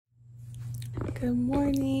Good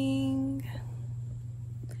morning.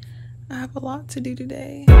 I have a lot to do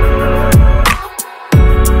today.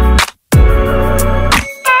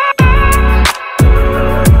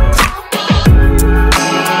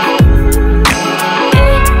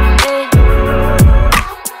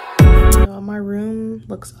 My room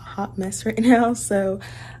looks a hot mess right now, so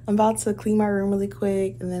I'm about to clean my room really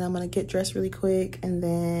quick, and then I'm gonna get dressed really quick and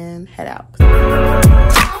then head out.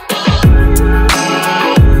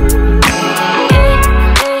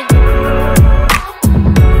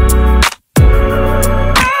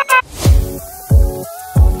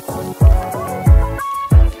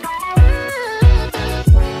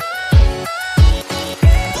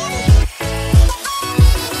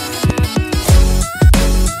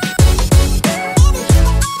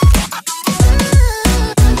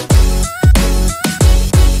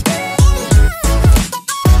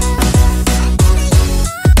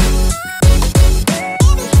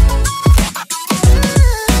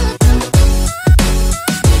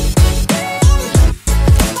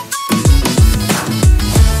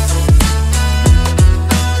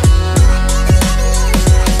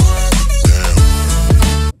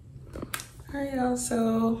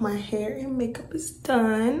 So my hair and makeup is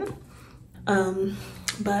done,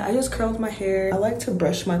 but I just curled my hair. I like to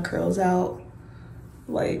brush my curls out.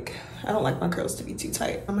 Like, I don't like my curls to be too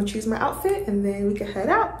tight. I'm gonna choose my outfit and then we can head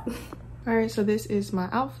out. All right, so this is my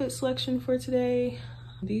outfit selection for today.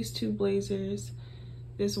 These two blazers,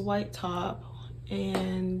 this white top,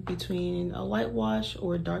 and between a light wash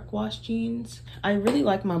or dark wash jeans. I really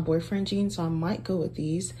like my boyfriend jeans, so I might go with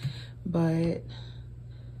these, but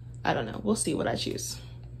I don't know, we'll see what I choose.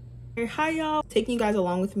 Hi y'all, taking you guys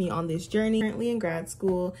along with me on this journey. Currently in grad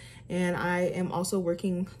school, and I am also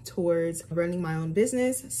working towards running my own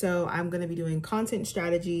business. So I'm gonna be doing content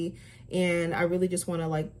strategy, and I really just wanna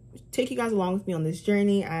like take you guys along with me on this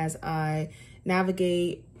journey as I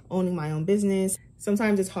navigate owning my own business.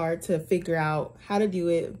 Sometimes it's hard to figure out how to do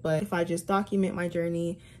it, but if I just document my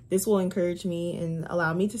journey, this will encourage me and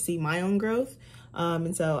allow me to see my own growth.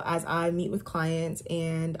 And so as I meet with clients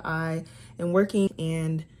and I am working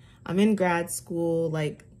and I'm in grad school,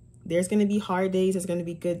 like there's going to be hard days, there's going to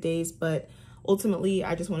be good days, but ultimately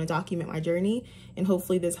I just want to document my journey, and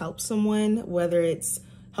hopefully this helps someone, whether it's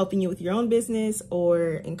helping you with your own business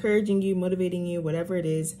or encouraging you, motivating you, whatever it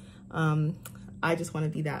is. I just want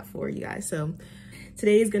to be that for you guys. So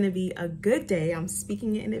today is going to be a good day. I'm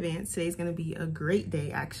speaking it in advance. Today's going to be a great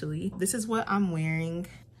day, actually. This is what I'm wearing.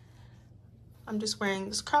 I'm just wearing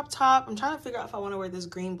this crop top. I'm trying to figure out if I want to wear this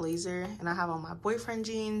green blazer, and I have on my boyfriend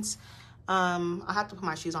jeans. I have to put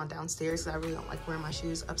my shoes on downstairs because I really don't like wearing my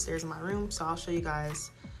shoes upstairs in my room. So I'll show you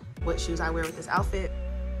guys what shoes I wear with this outfit.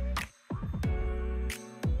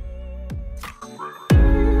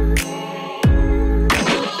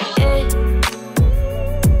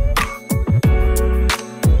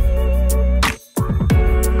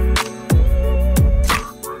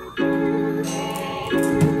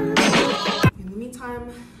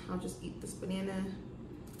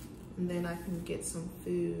 And then I can get some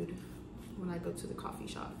food when I go to the coffee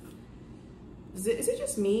shop. Is it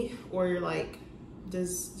just me, or you're like, do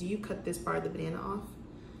you cut this part of the banana off?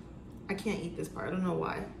 I can't eat this part. I don't know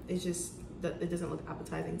why. It's just that it doesn't look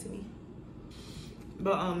appetizing to me.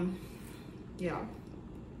 But yeah.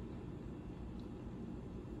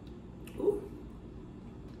 Ooh.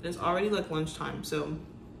 It's already like lunchtime, so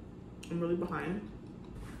I'm really behind.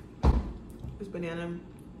 This banana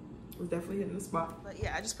was definitely hitting the spot. But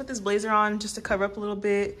yeah, I just put this blazer on just to cover up a little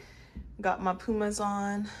bit. Got my Pumas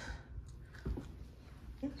on.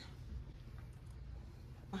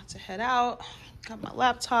 About to head out. Got my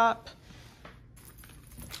laptop.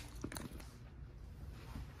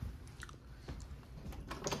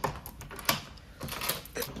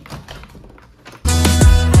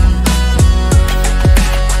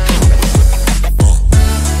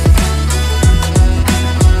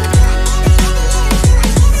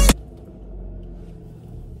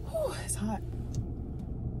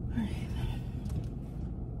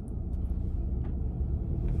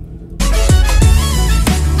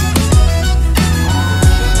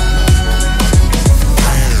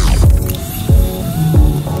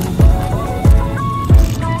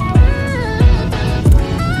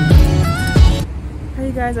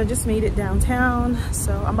 Guys, I just made it downtown,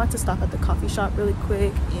 so I'm about to stop at the coffee shop really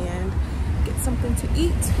quick and get something to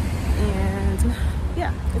eat, and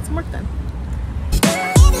yeah, get some work done.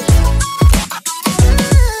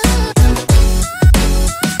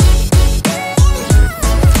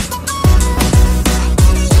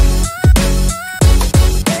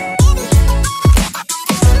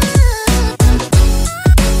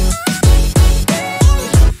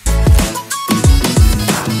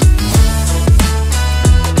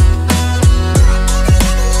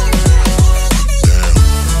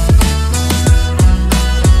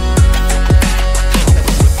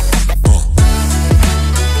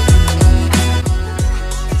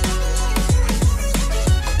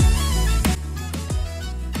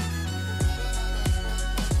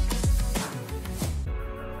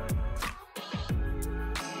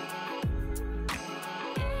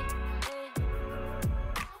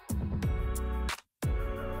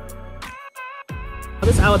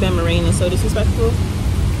 This Alabama rain is so disrespectful.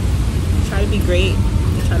 Try to be great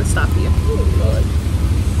and try to stop you. Oh Lord.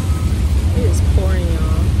 It is pouring,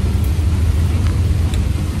 y'all.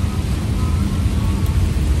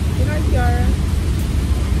 Hey, hi, Kiara.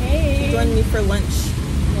 Hey. You joined me for lunch.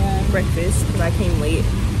 Yeah. Breakfast, because I came late.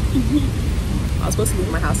 I was supposed to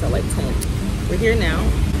leave my house at like 10. We're here now.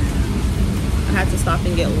 I had to stop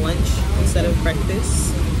and get lunch instead of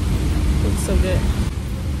breakfast. It's so good.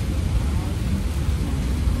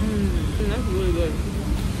 That's really good.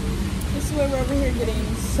 This is where we're over here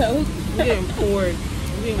getting soaked. We're getting poured.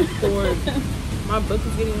 We're getting poured. My book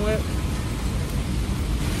is getting wet.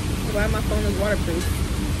 Why my phone is waterproof?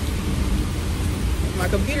 My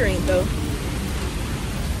computer ain't though.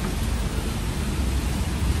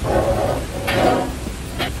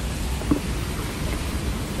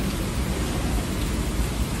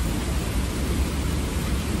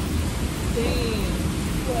 Dang.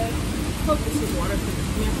 What? I hope this is waterproof.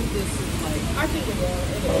 I mean, I think this is like, I think it will.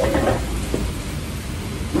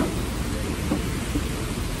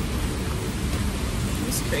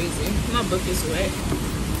 It's crazy. My book is wet.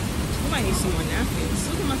 I might need some more napkins.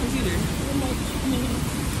 Look at my computer.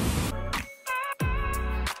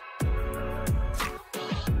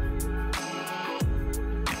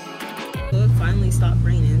 It finally stopped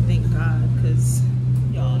raining, thank God, because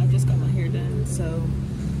y'all, I just got my hair done, so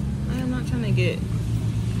I am not trying to get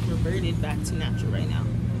reverted back to natural right now.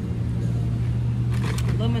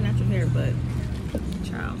 I love my natural hair, but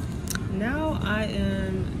child. Now I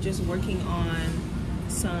am just working on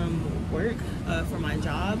some work for my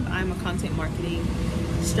job. I'm a content marketing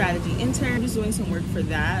strategy intern. I'm just doing some work for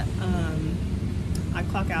that. I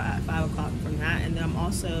clock out at 5 o'clock from that, and then I'm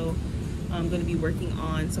also going to be working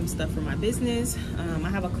on some stuff for my business. I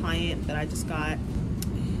have a client that I just got.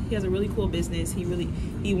 He has a really cool business.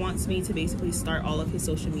 He wants me to basically start all of his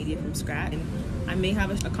social media from scratch. And I may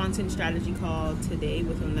have a content strategy call today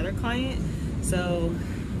with another client. So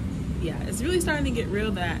yeah, it's really starting to get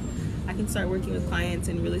real that I can start working with clients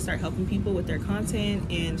and really start helping people with their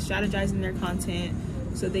content and strategizing their content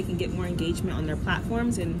so they can get more engagement on their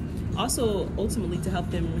platforms, and also ultimately to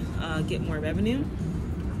help them get more revenue.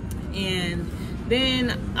 And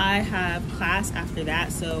then I have class after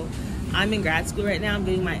that. So I'm in grad school right now. I'm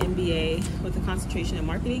getting my MBA with a concentration in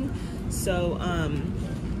marketing. So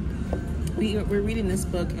we're reading this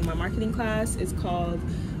book in my marketing class. It's called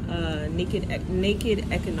Naked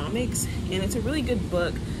Economics, and it's a really good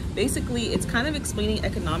book. Basically, it's kind of explaining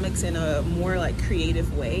economics in a more like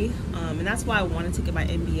creative way, and that's why I wanted to get my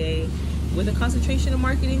MBA with a concentration in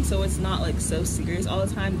marketing, so it's not like so serious all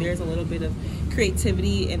the time. There's a little bit of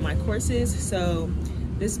creativity in my courses. So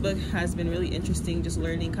this book has been really interesting, just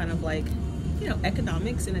learning kind of like, you know,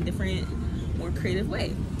 economics in a different, more creative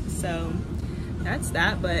way. So that's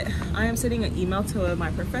that. But I am sending an email to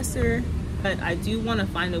my professor, but I do want to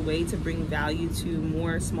find a way to bring value to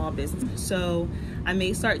more small business. So I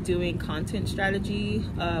may start doing content strategy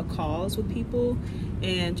calls with people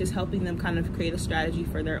and just helping them kind of create a strategy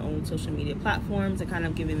for their own social media platforms and kind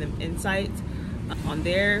of giving them insights on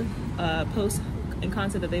their posts and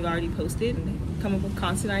content that they've already posted, and come up with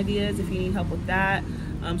content ideas if you need help with that.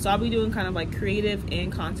 So I'll be doing kind of like creative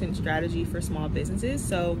and content strategy for small businesses.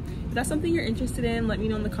 So if that's something you're interested in, let me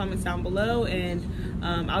know in the comments down below, and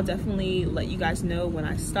I'll definitely let you guys know when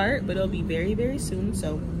I start, but it'll be very, very soon.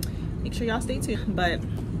 So make sure y'all stay tuned. But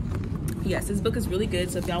yes, this book is really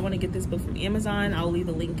good. So if y'all want to get this book from Amazon, I'll leave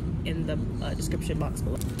a link in the description box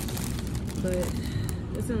below. But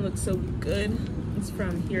it doesn't look so good. It's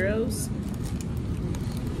from Heroes.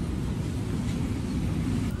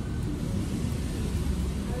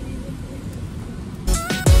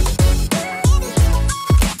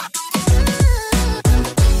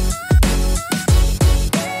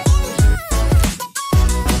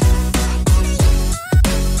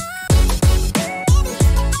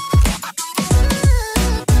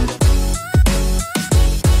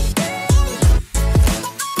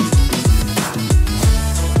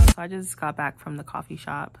 I just got back from the coffee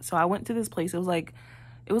shop. So I went to this place. It was like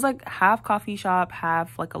half coffee shop,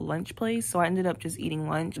 half like a lunch place. So I ended up just eating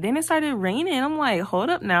lunch. Then it started raining. I'm like,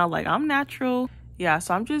 hold up now, like I'm natural. Yeah,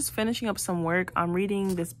 so I'm just finishing up some work. I'm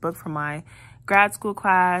reading this book from my grad school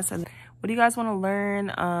class. And what do you guys want to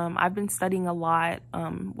learn? I've been studying a lot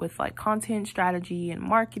with like content strategy and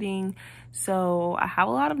marketing. So I have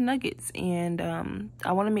a lot of nuggets, and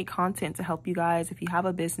I want to make content to help you guys if you have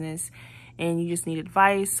a business and you just need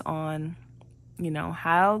advice on, you know,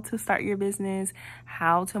 how to start your business,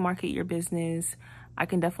 how to market your business. I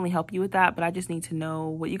can definitely help you with that, but I just need to know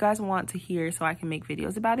what you guys want to hear so I can make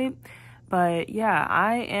videos about it. But yeah,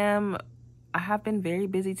 I am I have been very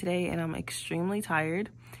busy today and I'm extremely tired,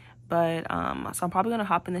 but so I'm probably gonna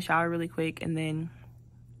hop in the shower really quick and then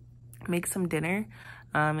make some dinner,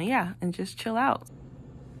 and yeah, and just chill out.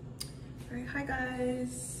 All right, hi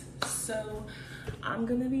guys. So I'm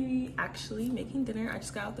gonna be actually making dinner. I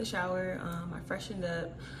just got out the shower, I freshened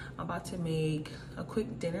up. I'm about to make a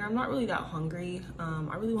quick dinner. I'm not really that hungry.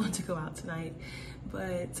 I really want to go out tonight,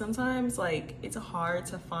 but sometimes like it's hard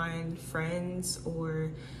to find friends,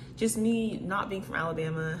 or just me not being from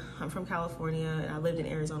Alabama. I'm from California and I lived in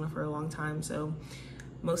Arizona for a long time, so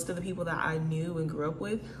most of the people that I knew and grew up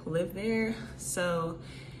with live there. So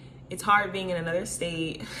it's hard being in another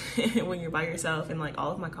state when you're by yourself, and like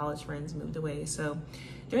all of my college friends moved away. So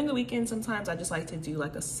during the weekend, sometimes I just like to do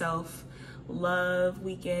like a self-love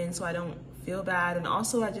weekend so I don't feel bad. And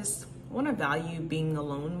also I just want to value being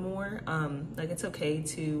alone more. Like it's okay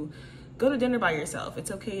to go to dinner by yourself.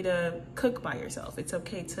 It's okay to cook by yourself. It's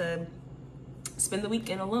okay to spend the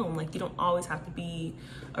weekend alone. Like you don't always have to be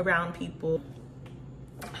around people.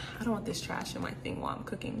 I don't want this trash in my thing while I'm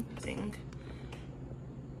cooking.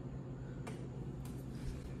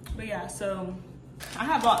 But yeah, so I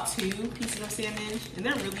have bought 2 pieces of salmon and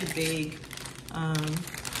they're really big.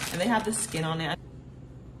 And they have the skin on it.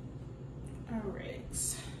 All right,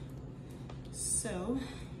 so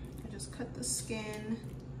I just cut the skin.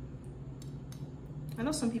 I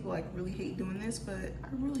know some people like really hate doing this, but I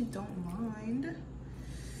really don't mind.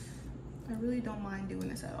 I really don't mind doing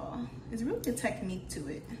this at all. It's really a technique to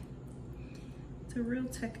it. It's a real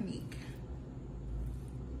technique.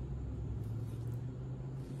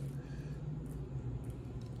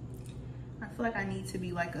 I feel like I need to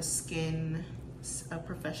be like a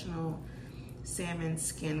professional salmon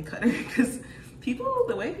skin cutter, because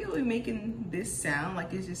the way people are making this sound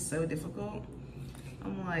like it's just so difficult.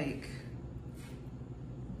 I'm like,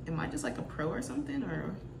 am I just like a pro or something,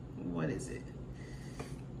 or what is it?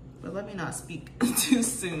 But let me not speak too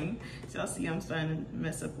soon. So y'all see I'm starting to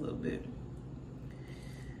mess up a little bit.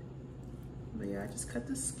 But yeah, I just cut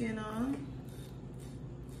the skin off.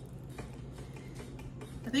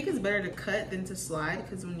 I think it's better to cut than to slide,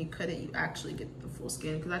 because when you cut it, you actually get the full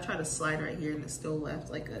skin. Because I tried to slide right here and it still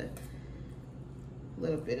left like a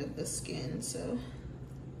little bit of the skin, so.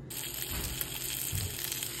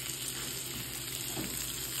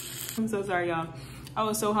 I'm so sorry, y'all. I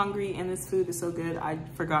was so hungry and this food is so good, I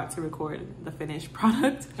forgot to record the finished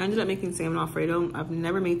product. I ended up making salmon Alfredo. I've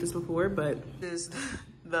never made this before, but this is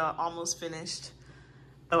the almost finished.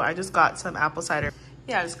 Oh, I just got some apple cider.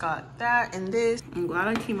 Yeah, I just got that and this. I'm glad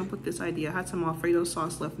I came up with this idea. I had some Alfredo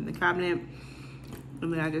sauce left in the cabinet.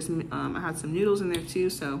 And then I had some noodles in there too,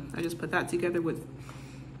 so I just put that together with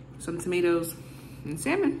some tomatoes and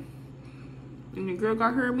salmon. And the girl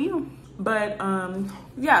got her meal. But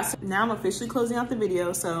yeah, so now I'm officially closing out the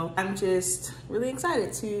video, so I'm just really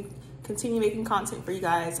excited to continue making content for you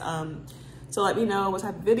guys. So let me know what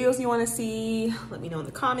type of videos you want to see. Let me know in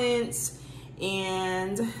the comments.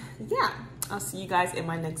 And yeah, I'll see you guys in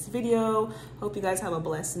my next video. Hope you guys have a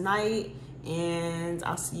blessed night, and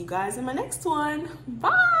I'll see you guys in my next one.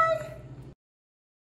 Bye.